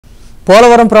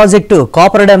Polavaram project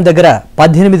copper dam దగ్గర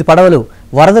 18 పడవలు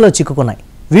వరదలో చిక్కుకున్నాయి.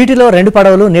 వీటిలో 2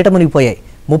 పడవలు నీట మునిగిపోయాయి.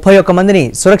 31 మందిని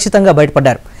సురక్షితంగా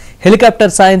బయటపడ్డారు.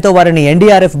 హెలికాప్టర్ సాయంతో వారిని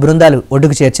ఎన్డీఆర్ఎఫ్ బృందాలు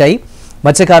ఒడ్డుకు చేర్చాయి.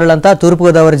 మత్స్యకారులంతా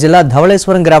తూర్పుగోదావరి జిల్లా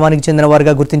ధవళేశ్వరం గ్రామానికి చెందిన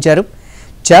వారుగా గుర్తించారు.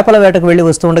 చేపల వేటకు వెళ్లి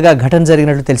వస్తుండగా ఘటన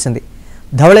జరిగినట్లు తెలిసింది.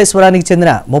 ధవళేశ్వరానికి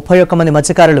చెందిన 31 మంది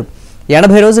మత్స్యకారులు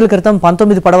 80 రోజుల క్రితం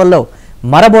 19 పడవల్లో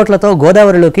మరబోట్లతో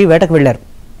గోదావరిలోకి వేటకు వెళ్లారు.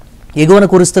 ఎగువన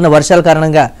కురుస్తున్న వర్షాల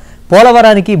కారణంగా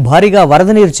పోలవరానికి భారీగా వరద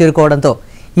నీరు చేరుకోవడంతో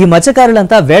ఈ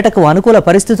మత్స్యకారులంతా వేటకు అనుకూల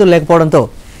పరిస్థితులు లేకపోవడంతో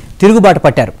తిరుగుబాటు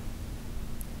పట్టారు.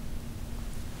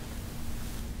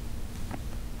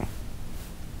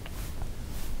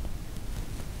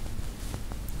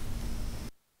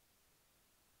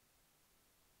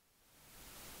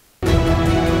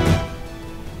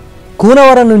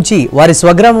 కూనవరం నుంచి వారి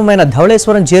స్వగ్రామమైన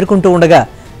ధవళేశ్వరం చేరుకుంటూ ఉండగా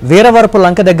వీరవరపు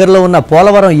లంక దగ్గరలో ఉన్న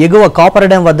పోలవరం ఎగువ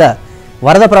కాపర్ డ్యాం వద్ద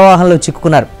వరద ప్రవాహంలో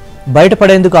చిక్కుకున్నారు.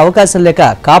 బయటపడేందుకు అవకాశం లేక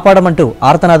కాపాడమంటూ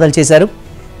ఆర్తనాదాలు చేశారు.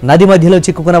 నది మధ్యలో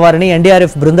చిక్కుకున్న వారిని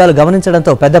ఎన్డీఆర్ఎఫ్ బృందాలు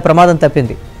గమనించడంతో పెద్ద ప్రమాదం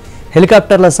తప్పింది.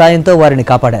 హెలికాప్టర్ల సాయంతో వారిని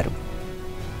కాపాడారు.